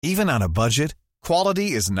Even on a budget,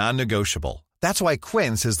 quality is non-negotiable. That's why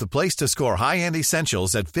Quince is the place to score high-end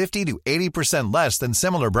essentials at 50 to 80% less than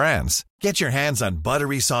similar brands. Get your hands on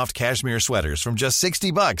buttery soft cashmere sweaters from just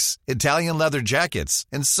 $60, Italian leather jackets,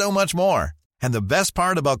 and so much more. And the best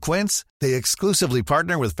part about Quince, they exclusively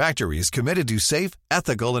partner with factories committed to safe,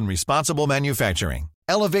 ethical, and responsible manufacturing.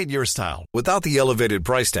 Elevate your style without the elevated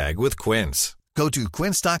price tag with Quince. Go to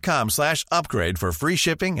quince.com/upgrade for free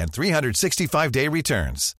shipping and 365-day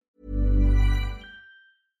returns.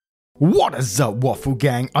 What is up, Waffle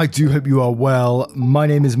Gang? I do hope you are well. My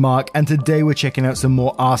name is Mark, and today we're checking out some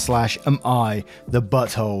more r/am the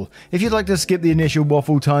butthole. If you'd like to skip the initial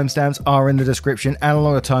waffle, timestamps are in the description and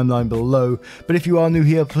along the timeline below. But if you are new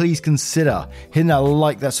here, please consider hitting that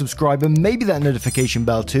like, that subscribe, and maybe that notification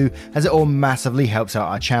bell too, as it all massively helps out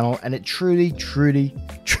our channel, and it truly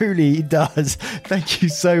does. Thank you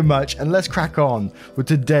so much, and let's crack on with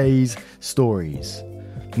today's stories.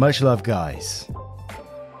 Much love, guys.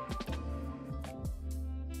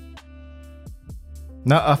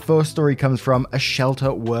 Now, our first story comes from a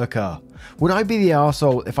shelter worker. Would I be the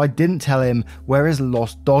arsehole if I didn't tell him where his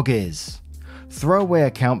lost dog is? Throwaway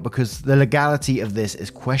account because the legality of this is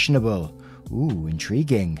questionable. Ooh,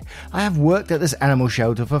 intriguing. I have worked at this animal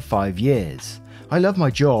shelter for 5 years. I love my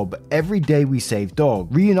job. Every day we save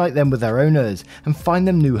dogs, reunite them with their owners, and find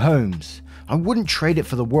them new homes. I wouldn't trade it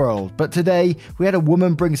for the world, but today we had a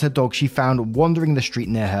woman bring us a dog she found wandering the street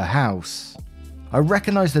near her house. I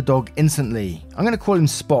recognized the dog instantly. I'm going to call him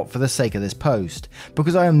Spot for the sake of this post,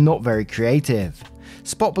 because I am not very creative.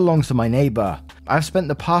 Spot belongs to my neighbor. I've spent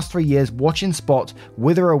the past 3 years watching Spot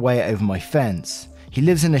wither away over my fence. He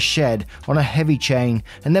lives in a shed on a heavy chain,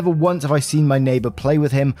 and never once have I seen my neighbor play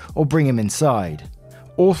with him or bring him inside.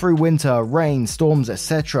 All through winter, rain, storms,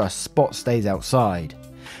 etc., Spot stays outside.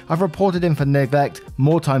 I've reported him for neglect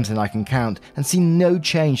more times than I can count, and seen no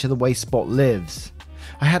change to the way Spot lives.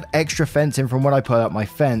 I had extra fencing from when I put up my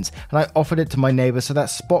fence, and I offered it to my neighbor so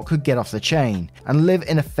that Spot could get off the chain and live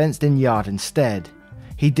in a fenced-in yard instead.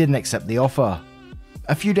 He didn't accept the offer.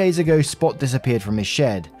 A few days ago, Spot disappeared from his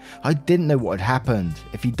shed. I didn't know what had happened,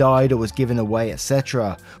 if he died or was given away,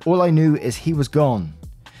 etc. All I knew is he was gone.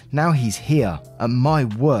 Now he's here, at my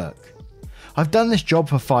work. I've done this job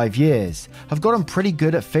for 5 years. I've gotten pretty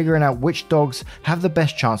good at figuring out which dogs have the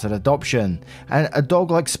best chance at adoption, and a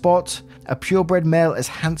dog like Spot, a purebred male as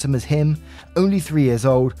handsome as him, only 3 years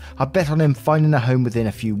old, I bet on him finding a home within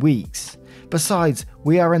a few weeks. Besides,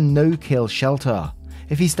 we are a no-kill shelter.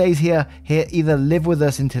 If he stays here, he'll either live with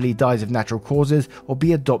us until he dies of natural causes or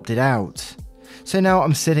be adopted out. So now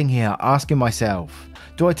I'm sitting here asking myself,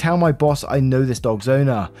 do I tell my boss I know this dog's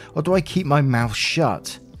owner, or do I keep my mouth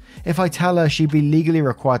shut? If I tell her, she'd be legally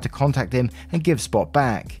required to contact him and give Spot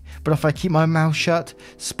back. But if I keep my mouth shut,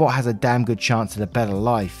 Spot has a damn good chance at a better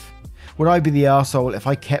life. Would I be the arsehole if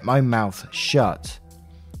I kept my mouth shut?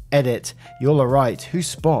 Edit, you're alright, who's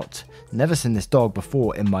Spot? Never seen this dog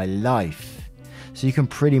before in my life. So you can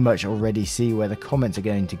pretty much already see where the comments are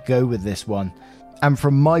going to go with this one. And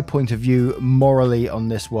from my point of view, morally on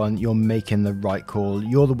this one, you're making the right call.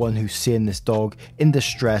 You're the one who's seeing this dog in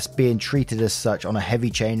distress, being treated as such on a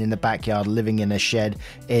heavy chain in the backyard, living in a shed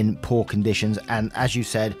in poor conditions. And as you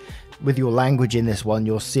said, with your language in this one,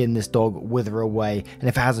 you're seeing this dog wither away. And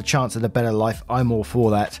if it has a chance at a better life, I'm all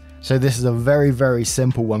for that. So this is a very, very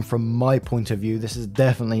simple one from my point of view. This is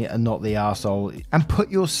definitely a not the arsehole. And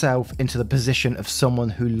put yourself into the position of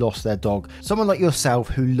someone who lost their dog. Someone like yourself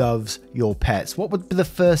who loves your pets. What would be the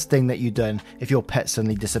first thing that you'd done if your pet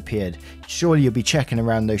suddenly disappeared? Surely you'd be checking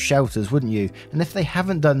around those shelters, wouldn't you? And if they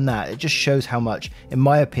haven't done that, it just shows how much, in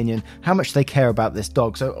my opinion, how much they care about this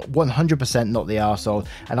dog. So 100% not the arsehole.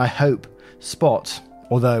 And I hope Spot,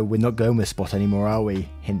 although we're not going with Spot anymore, are we?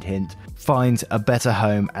 Hint, hint. Finds a better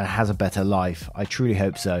home and has a better life. I truly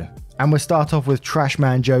hope so. And we'll start off with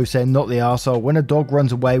Trashman Joe saying, not the arsehole. When a dog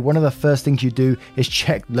runs away, one of the first things you do is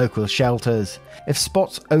check local shelters. If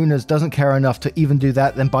Spot's owners doesn't care enough to even do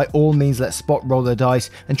that, then by all means let Spot roll the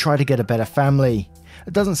dice and try to get a better family.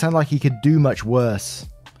 It doesn't sound like he could do much worse.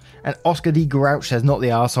 And Oscar D. Grouch says, not the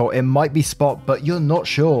arsehole. It might be Spot, but you're not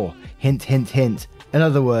sure. Hint, hint, hint. In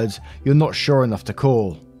other words, you're not sure enough to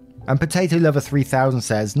call. And Potato Lover 3000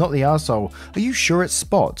 says, not the arsehole, are you sure it's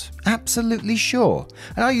Spot? Absolutely sure.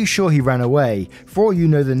 And are you sure he ran away? For all you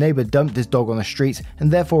know, the neighbour dumped his dog on the streets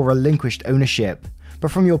and therefore relinquished ownership.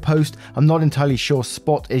 But from your post, I'm not entirely sure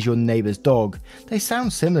Spot is your neighbour's dog. They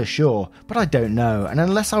sound similar, sure, but I don't know, and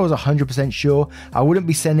unless I was 100% sure, I wouldn't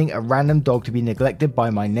be sending a random dog to be neglected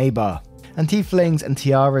by my neighbour. And Tieflings and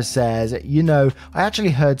Tiara says, you know, I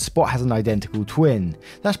actually heard Spot has an identical twin.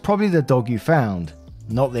 That's probably the dog you found.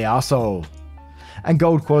 Not the arsehole. And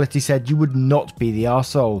Gold Quality said, you would not be the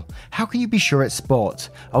arsehole. How can you be sure it's Spot?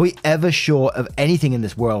 Are we ever sure of anything in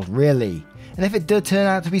this world, really? And if it did turn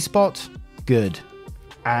out to be Spot, good.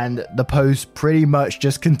 And the posts pretty much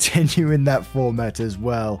just continue in that format as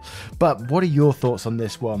well. But what are your thoughts on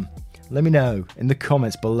this one? Let me know in the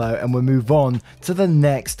comments below, and we'll move on to the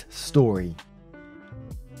next story.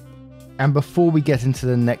 And before we get into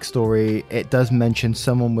the next story, it does mention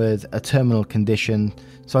someone with a terminal condition,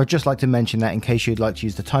 so I'd just like to mention that in case you'd like to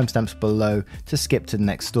use the timestamps below to skip to the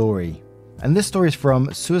next story. And this story is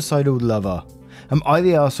from Suicidal Lover. Am I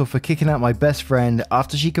the arsehole for kicking out my best friend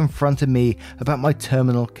after she confronted me about my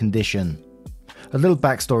terminal condition? A little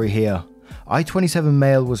backstory here. I, 27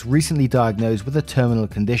 male, was recently diagnosed with a terminal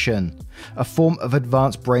condition, a form of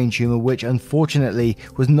advanced brain tumour which unfortunately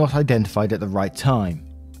was not identified at the right time.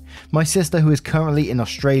 My sister, who is currently in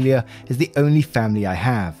Australia, is the only family I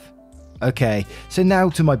have. Okay, so now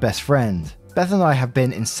to my best friend. Beth and I have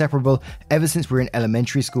been inseparable ever since we were in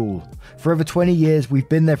elementary school. For over 20 years, we've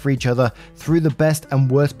been there for each other through the best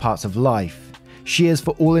and worst parts of life. She is,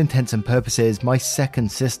 for all intents and purposes, my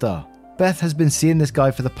second sister. Beth has been seeing this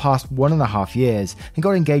guy for the past 1.5 years and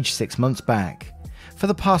got engaged 6 months back. For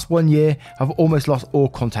the past 1 year, I've almost lost all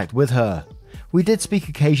contact with her. We did speak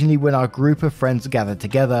occasionally when our group of friends gathered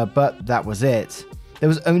together, but that was it. There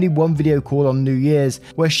was only one video call on New Year's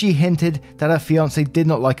where she hinted that her fiance did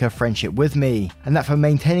not like her friendship with me, and that for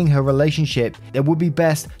maintaining her relationship, it would be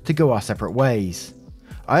best to go our separate ways.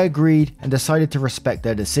 I agreed and decided to respect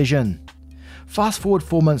their decision. Fast forward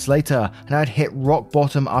 4 months later, and I'd hit rock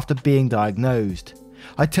bottom after being diagnosed.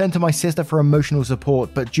 I turned to my sister for emotional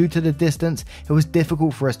support, but due to the distance, it was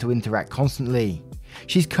difficult for us to interact constantly.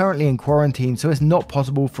 She's currently in quarantine, so it's not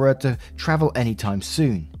possible for her to travel anytime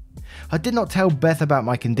soon. I did not tell Beth about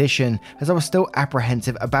my condition, as I was still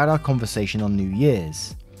apprehensive about our conversation on New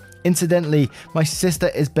Year's. Incidentally, my sister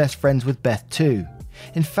is best friends with Beth too.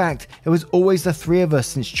 In fact, it was always the three of us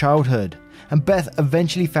since childhood, and Beth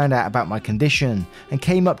eventually found out about my condition and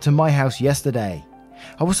came up to my house yesterday.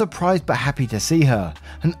 I was surprised but happy to see her,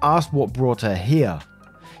 and asked what brought her here.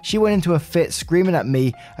 She went into a fit screaming at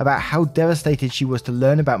me about how devastated she was to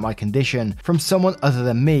learn about my condition from someone other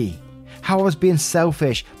than me, how I was being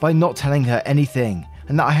selfish by not telling her anything,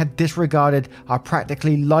 and that I had disregarded our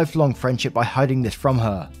practically lifelong friendship by hiding this from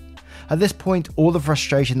her. At this point, all the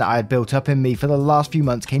frustration that I had built up in me for the last few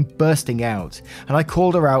months came bursting out, and I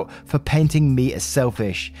called her out for painting me as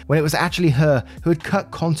selfish, when it was actually her who had cut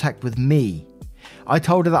contact with me. I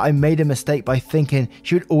told her that I made a mistake by thinking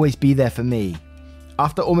she would always be there for me.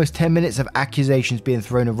 After almost 10 minutes of accusations being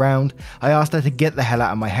thrown around, I asked her to get the hell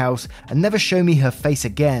out of my house and never show me her face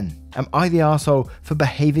again. Am I the arsehole for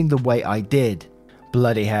behaving the way I did?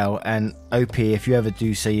 Bloody hell, and OP, if you ever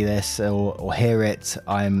do see this or hear it,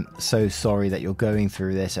 I'm so sorry that you're going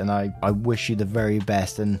through this, and I wish you the very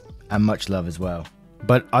best and much love as well.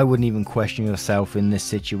 But I wouldn't even question yourself in this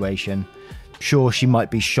situation. Sure, she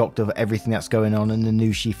might be shocked of everything that's going on and the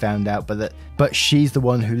news she found out, but she's the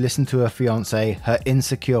one who listened to her fiance, her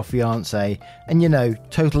insecure fiance, and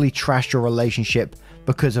totally trashed your relationship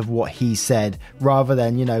because of what he said, rather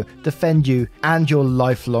than, defend you and your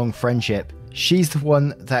lifelong friendship. She's the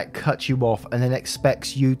one that cuts you off and then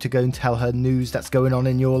expects you to go and tell her news that's going on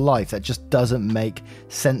in your life. That just doesn't make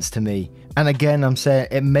sense to me. And again, I'm saying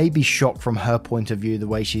it may be shock from her point of view, the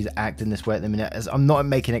way she's acting this way at the minute. As I'm not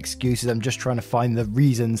making excuses, I'm just trying to find the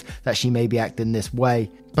reasons that she may be acting this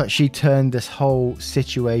way. But she turned this whole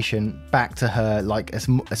situation back to her, like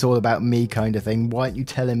it's all about me kind of thing. Why aren't you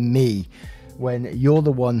telling me when you're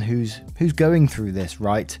the one who's going through this,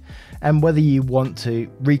 right? And whether you want to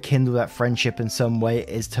rekindle that friendship in some way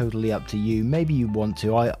is totally up to you. Maybe you want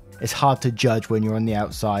to. It's hard to judge when you're on the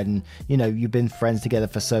outside and, you've been friends together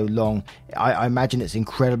for so long. I imagine it's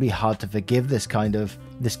incredibly hard to forgive this kind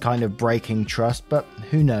of breaking trust, but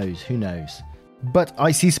who knows? But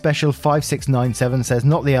IC Special 5697 says,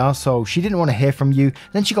 not the arsehole. She didn't want to hear from you,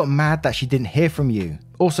 then she got mad that she didn't hear from you.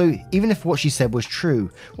 Also, even if what she said was true,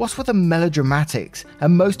 what's with the melodramatics? At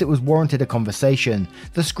most it was warranted a conversation.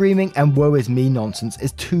 The screaming and woe is me nonsense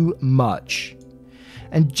is too much.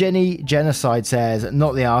 And Jenny Genocide says,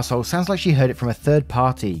 not the arsehole, sounds like she heard it from a third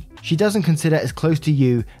party. She doesn't consider as close to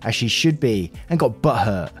you as she should be, and got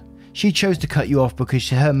butthurt. She chose to cut you off because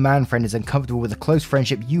her man friend is uncomfortable with the close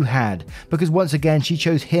friendship you had, because once again she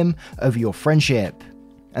chose him over your friendship.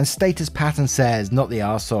 And Status Pattern says, not the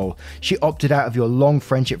arsehole, she opted out of your long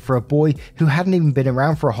friendship for a boy who hadn't even been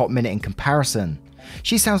around for a hot minute in comparison.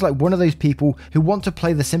 She sounds like one of those people who want to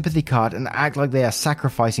play the sympathy card and act like they are a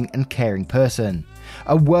sacrificing and caring person.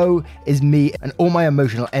 A woe is me and all my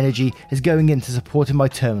emotional energy is going into supporting my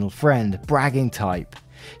terminal friend, bragging type.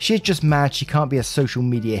 She is just mad she can't be a social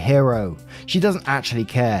media hero. She doesn't actually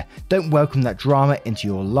care. Don't welcome that drama into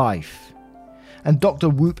your life. And Dr.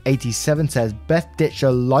 Whoop87 says Beth ditched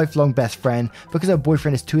her lifelong best friend because her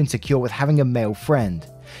boyfriend is too insecure with having a male friend.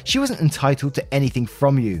 She wasn't entitled to anything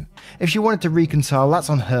from you. If she wanted to reconcile, that's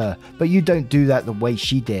on her, but you don't do that the way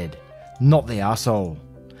she did. Not the arsehole.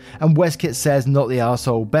 And Weskit says not the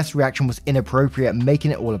arsehole. Beth's reaction was inappropriate,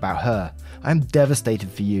 making it all about her. I am devastated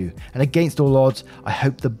for you, and against all odds, I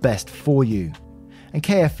hope the best for you. And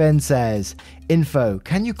KFN says, info,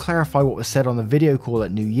 can you clarify what was said on the video call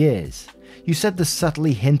at New Year's? You said this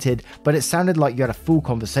subtly hinted, but it sounded like you had a full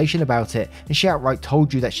conversation about it, and she outright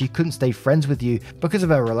told you that she couldn't stay friends with you because of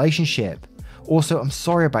her relationship. Also, I'm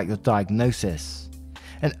sorry about your diagnosis.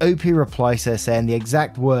 And OP replies to her saying the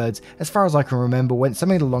exact words, as far as I can remember, went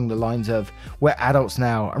something along the lines of, we're adults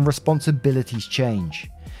now and responsibilities change.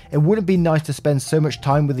 It wouldn't be nice to spend so much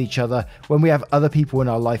time with each other when we have other people in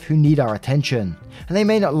our life who need our attention, and they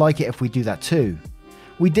may not like it if we do that too.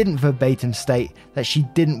 We didn't verbatim state that she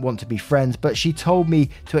didn't want to be friends, but she told me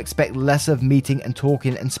to expect less of meeting and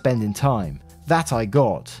talking and spending time. That I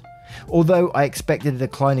got. Although I expected a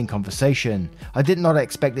decline in conversation, I did not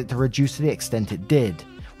expect it to reduce to the extent it did.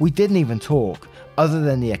 We didn't even talk, other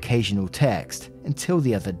than the occasional text, until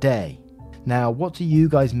the other day. Now, what do you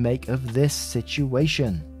guys make of this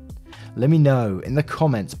situation? Let me know in the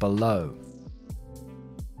comments below.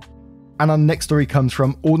 And our next story comes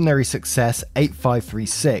from Ordinary Success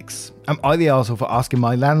 8536. Am I the arsehole for asking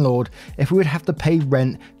my landlord if we would have to pay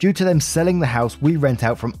rent due to them selling the house we rent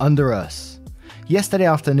out from under us? Yesterday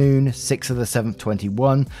afternoon, 6th of the 7th,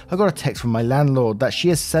 21, I got a text from my landlord that she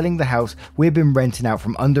is selling the house we've been renting out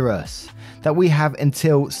from under us, that we have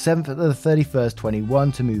until 7th of the 31st,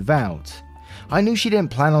 21 to move out. I knew she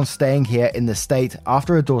didn't plan on staying here in the state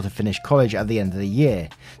after her daughter finished college at the end of the year,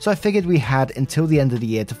 so I figured we had until the end of the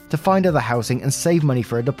year to find other housing and save money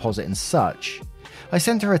for a deposit and such. I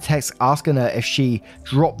sent her a text asking her if she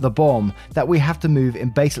dropped the bomb that we have to move in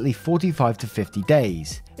basically 45 to 50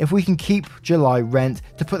 days. If we can keep July rent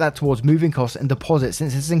to put that towards moving costs and deposit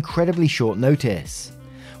since it's incredibly short notice.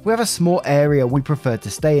 We have a small area we prefer to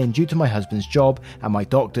stay in due to my husband's job and my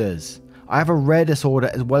doctor's. I have a rare disorder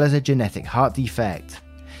as well as a genetic heart defect.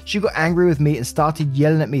 She got angry with me and started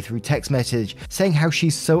yelling at me through text message, saying how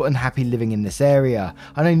she's so unhappy living in this area,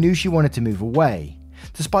 and I knew she wanted to move away.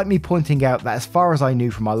 Despite me pointing out that as far as I knew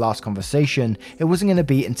from our last conversation, it wasn't going to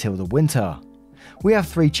be until the winter. We have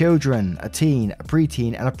 3 children, a teen, a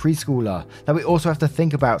preteen and a preschooler that we also have to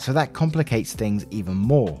think about, so that complicates things even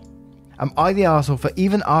more. Am I the arsehole for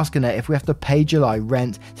even asking her if we have to pay July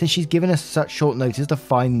rent since she's given us such short notice to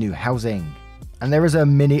find new housing? And there is a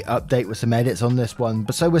mini update with some edits on this one,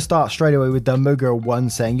 but so we'll start straight away with Dumbo Girl 1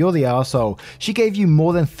 saying, you're the arsehole. She gave you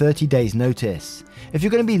more than 30 days notice. If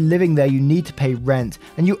you're going to be living there, you need to pay rent,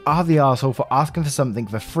 and you are the arsehole for asking for something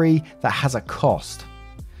for free that has a cost.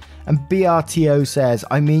 And BRTO says,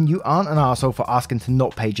 I mean, you aren't an arsehole for asking to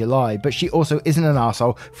not pay July, but she also isn't an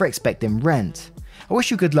arsehole for expecting rent. I wish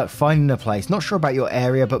you good luck finding a place. Not sure about your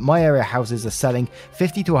area, but my area houses are selling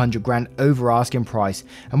 50 to 100 grand over asking price,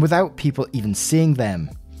 and without people even seeing them.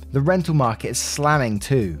 The rental market is slamming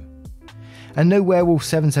too. And No Werewolf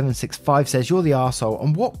 7765 says, you're the arsehole.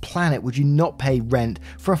 On what planet would you not pay rent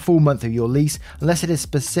for a full month of your lease unless it is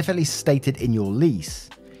specifically stated in your lease?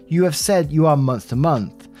 You have said you are month to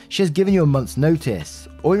month. She has given you a month's notice.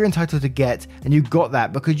 All you're entitled to get, and you got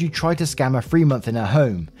that because you tried to scam a free month in her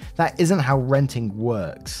home. That isn't how renting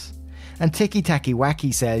works. And Ticky Tacky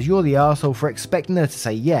Wacky says, you're the arsehole for expecting her to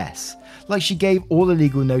say yes. Like she gave all the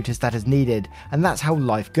legal notice that is needed, and that's how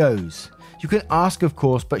life goes. You can ask of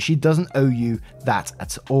course, but she doesn't owe you that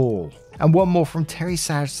at all. And one more from Terry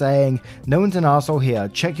Sage saying, no one's an arsehole here,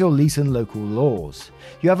 check your lease and local laws.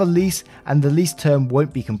 You have a lease and the lease term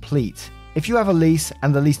won't be complete. If you have a lease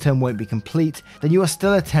and the lease term won't be complete, then you are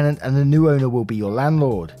still a tenant and the new owner will be your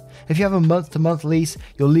landlord. If you have a month-to-month lease,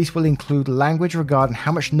 your lease will include language regarding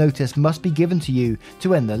how much notice must be given to you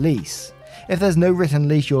to end the lease. If there's no written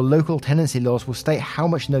lease, your local tenancy laws will state how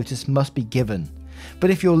much notice must be given. But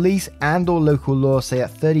if your lease and or local laws say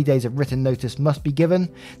that 30 days of written notice must be given,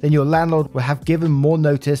 then your landlord will have given more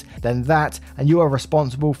notice than that, and you are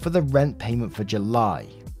responsible for the rent payment for July.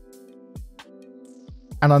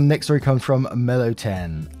 And our next story comes from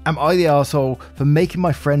Mellow10. Am I the arsehole for making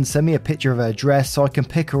my friend send me a picture of her address so I can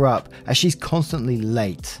pick her up as she's constantly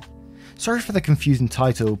late? Sorry for the confusing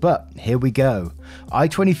title, but here we go. I,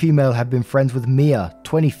 20 female, have been friends with Mia,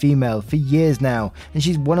 20 female, for years now, and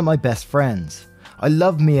she's one of my best friends. I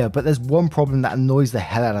love Mia, but there's one problem that annoys the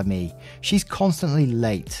hell out of me. She's constantly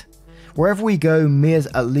late. Wherever we go, Mia's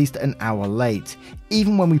at least an hour late,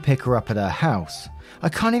 even when we pick her up at her house. I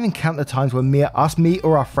can't even count the times when Mia asked me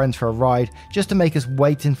or our friends for a ride just to make us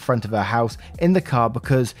wait in front of her house in the car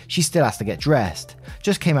because she still has to get dressed,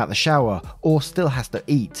 just came out the shower, or still has to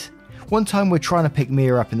eat. One time we're trying to pick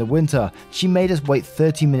Mia up in the winter, she made us wait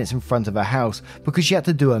 30 minutes in front of her house because she had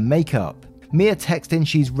to do her makeup. Mia texting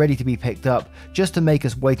she's ready to be picked up just to make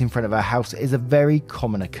us wait in front of her house is a very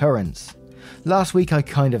common occurrence. Last week I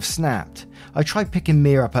kind of snapped. I tried picking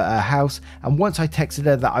Mia up at her house, and once I texted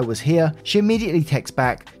her that I was here, she immediately texted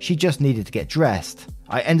back she just needed to get dressed.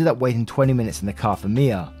 I ended up waiting 20 minutes in the car for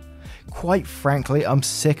Mia. Quite frankly, I'm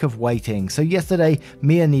sick of waiting, so yesterday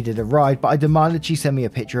Mia needed a ride, but I demanded she send me a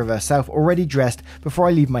picture of herself already dressed before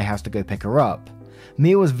I leave my house to go pick her up.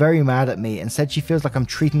 Mia was very mad at me and said she feels like I'm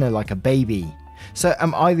treating her like a baby. So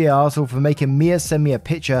am I the arsehole for making Mia send me a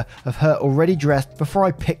picture of her already dressed before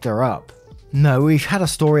I picked her up? No, we've had a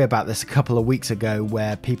story about this a couple of weeks ago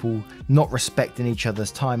where people not respecting each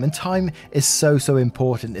other's time, and time is so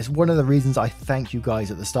important. It's one of the reasons I thank you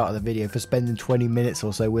guys at the start of the video for spending 20 minutes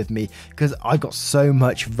or so with me, because I got so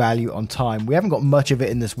much value on time. We haven't got much of it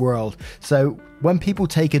in this world, so when people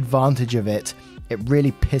take advantage of it, it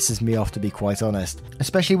really pisses me off, to be quite honest,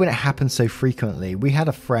 especially when it happens so frequently. We had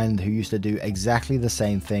a friend who used to do exactly the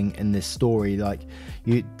same thing in this story. Like,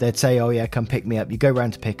 they'd say, oh yeah, come pick me up. You go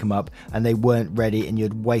around to pick them up and they weren't ready, and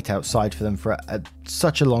you'd wait outside for them for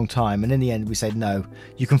such a long time. And in the end, we said, no,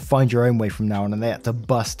 you can find your own way from now on. And they had to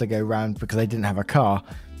bus to go round because they didn't have a car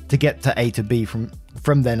to get to A to B from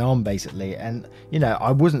then on, basically. And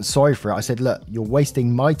I wasn't sorry for it. I said, look, you're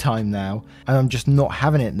wasting my time now, and I'm just not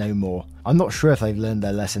having it no more. I'm not sure if they've learned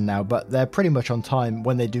their lesson now, but they're pretty much on time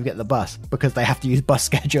when they do get the bus because they have to use bus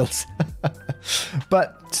schedules.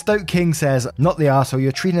 But Stoke King says, not the arsehole,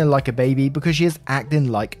 you're treating her like a baby because she is acting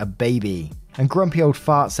like a baby. And Grumpy Old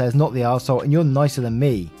Fart says, not the arsehole, and you're nicer than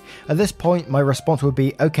me. At this point, my response would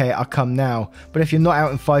be, okay, I'll come now, but if you're not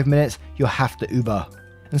out in 5 minutes, you'll have to Uber.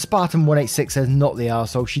 And Spartan186 says, not the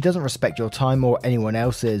arsehole, she doesn't respect your time or anyone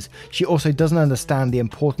else's. She also doesn't understand the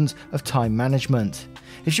importance of time management.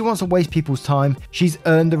 If she wants to waste people's time, she's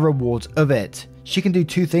earned the rewards of it. She can do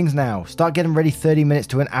two things now: start getting ready 30 minutes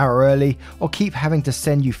to an hour early, or keep having to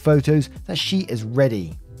send you photos that she is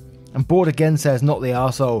ready. And Bored Again says, not the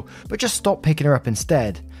arsehole, but just stop picking her up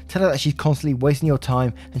instead. Tell her that she's constantly wasting your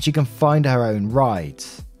time and she can find her own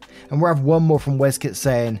rides. And we have one more from Weskit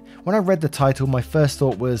saying, when I read the title, my first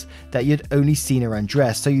thought was that you'd only seen her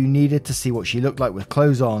undressed, so you needed to see what she looked like with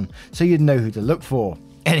clothes on, so you'd know who to look for.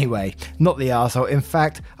 Anyway, not the arsehole. In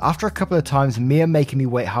fact, after a couple of times Mia making me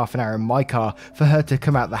wait half an hour in my car for her to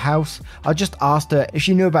come out the house, I just asked her if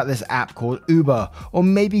she knew about this app called Uber, or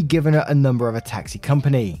maybe given her a number of a taxi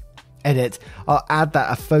company. Edit, I'll add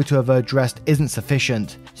that a photo of her dressed isn't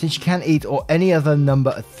sufficient, since she can't eat or any other number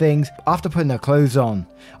of things after putting her clothes on.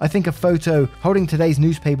 I think a photo holding today's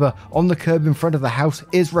newspaper on the curb in front of the house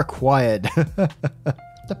is required.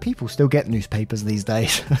 The people still get newspapers these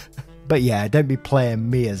days. But yeah, don't be playing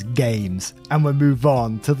Mia's games. And we'll move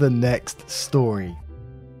on to the next story.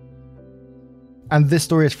 And this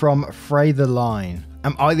story is from Frey the Line.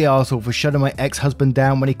 Am I the arsehole for shutting my ex-husband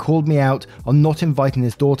down when he called me out on not inviting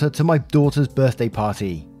his daughter to my daughter's birthday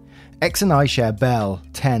party? Ex and I share Belle,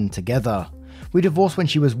 10, together. We divorced when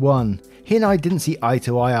she was 1. He and I didn't see eye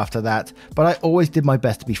to eye after that, but I always did my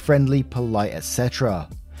best to be friendly, polite, etc.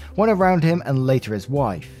 Went around him and later his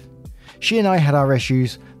wife. She and I had our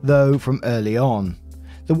issues, though, from early on.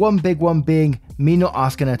 The one big one being me not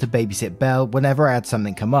asking her to babysit Belle whenever I had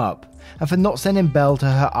something come up, and for not sending Belle to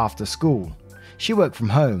her after school. She worked from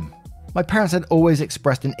home. My parents had always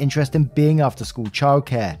expressed an interest in being after school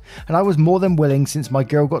childcare, and I was more than willing since my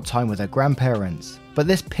girl got time with her grandparents. But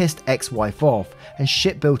this pissed ex-wife off, and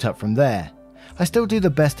shit built up from there. I still do the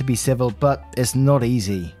best to be civil, but it's not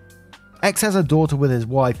easy. Ex has a daughter with his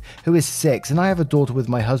wife who is 6, and I have a daughter with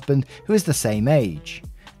my husband who is the same age.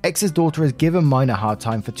 Ex's daughter has given mine a hard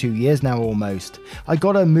time for 2 years now almost. I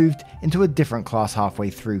got her moved into a different class halfway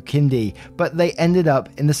through kindy, but they ended up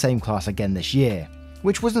in the same class again this year,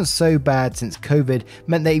 which wasn't so bad since COVID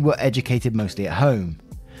meant they were educated mostly at home.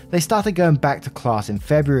 They started going back to class in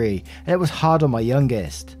February, and it was hard on my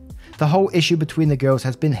youngest. The whole issue between the girls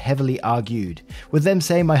has been heavily argued, with them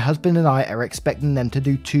saying my husband and I are expecting them to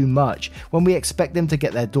do too much when we expect them to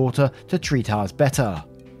get their daughter to treat ours better.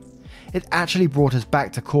 It actually brought us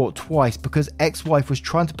back to court twice because ex-wife was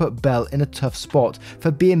trying to put Belle in a tough spot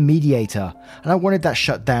for being mediator, and I wanted that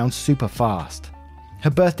shut down super fast. Her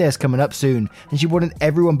birthday is coming up soon, and she wanted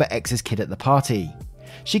everyone but X's kid at the party.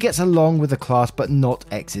 She gets along with the class but not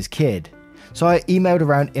X's kid, so I emailed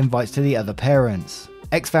around invites to the other parents.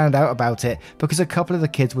 X found out about it because a couple of the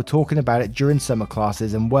kids were talking about it during summer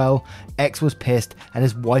classes, and well, X was pissed and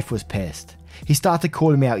his wife was pissed. He started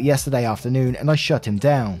calling me out yesterday afternoon and I shut him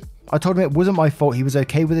down. I told him it wasn't my fault, he was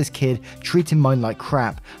okay with his kid treating mine like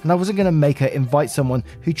crap, and I wasn't going to make her invite someone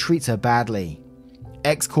who treats her badly.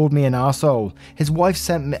 X called me an arsehole. His wife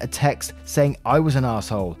sent me a text saying I was an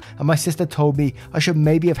arsehole, and my sister told me I should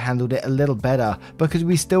maybe have handled it a little better because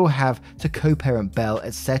we still have to co-parent Belle,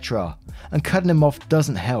 etc. And cutting him off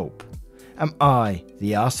doesn't help. Am I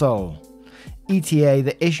the arsehole? ETA,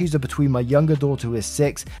 the issues are between my younger daughter who is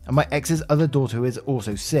 6 and my ex's other daughter who is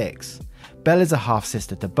also 6. Belle is a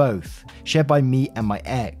half-sister to both, shared by me and my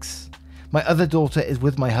ex. My other daughter is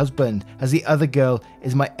with my husband, as the other girl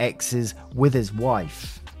is my ex's with his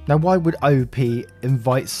wife. Now, why would OP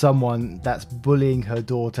invite someone that's bullying her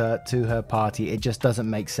daughter to her party? It just doesn't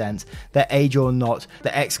make sense. Their age or not,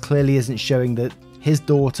 the ex clearly isn't showing his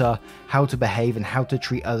daughter how to behave and how to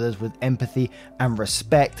treat others with empathy and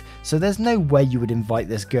respect, so there's no way you would invite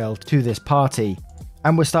this girl to this party.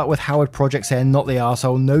 And we'll start with Howard Project saying, not the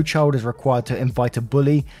arsehole, no child is required to invite a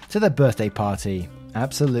bully to their birthday party.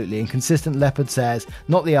 Absolutely. And Consistent Leopard says,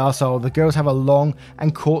 not the arsehole, the girls have a long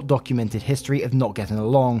and court documented history of not getting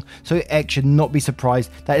along, so X should not be surprised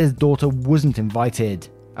that his daughter wasn't invited.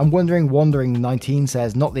 And Wandering 19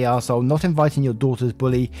 says, not the arsehole, not inviting your daughter's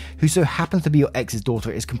bully, who so happens to be your ex's daughter,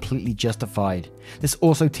 is completely justified. This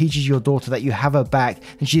also teaches your daughter that you have her back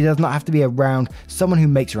and she does not have to be around someone who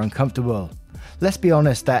makes her uncomfortable. Let's be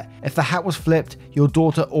honest that if the hat was flipped, your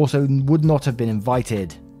daughter also would not have been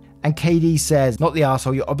invited. And KD says, not the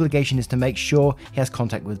arsehole, your obligation is to make sure he has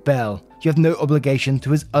contact with Belle. You have no obligation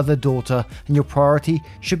to his other daughter, and your priority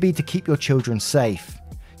should be to keep your children safe.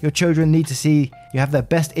 Your children need to see you have their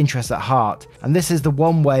best interests at heart, and this is the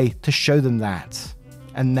one way to show them that.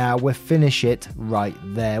 And now we'll finish it right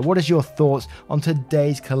there. What is your thoughts on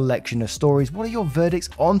today's collection of stories? What are your verdicts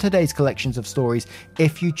on today's collections of stories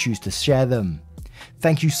if you choose to share them?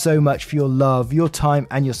 Thank you so much for your love, your time,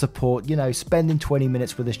 and your support. You know, spending 20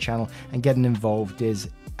 minutes with this channel and getting involved is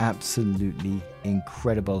absolutely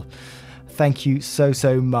incredible. Thank you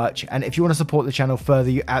so much. And if you want to support the channel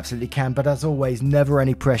further, you absolutely can. But as always, never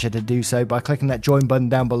any pressure to do so by clicking that join button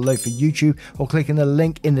down below for YouTube or clicking the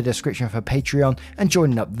link in the description for Patreon and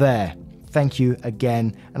joining up there. Thank you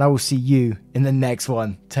again, and I will see you in the next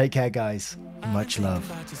one. Take care, guys. Much love.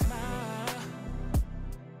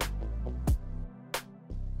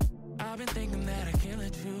 I've been thinking that I can't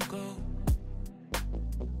let you go.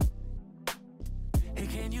 Hey,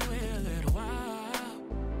 can you wait a little while?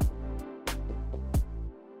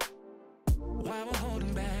 Why we're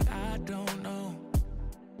holding back, I don't know.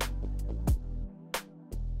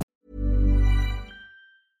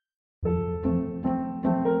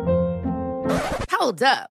 Hold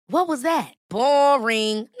up. What was that?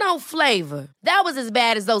 Boring. No flavor. That was as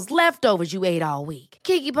bad as those leftovers you ate all week.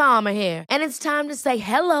 Keke Palmer here, and it's time to say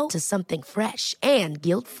hello to something fresh and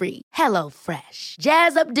guilt-free. Hello Fresh.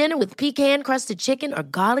 Jazz up dinner with pecan-crusted chicken or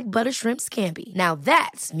garlic butter shrimp scampi. Now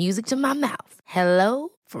that's music to my mouth. Hello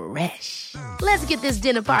Fresh. Let's get this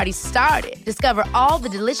dinner party started. Discover all the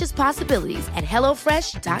delicious possibilities at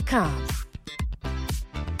HelloFresh.com.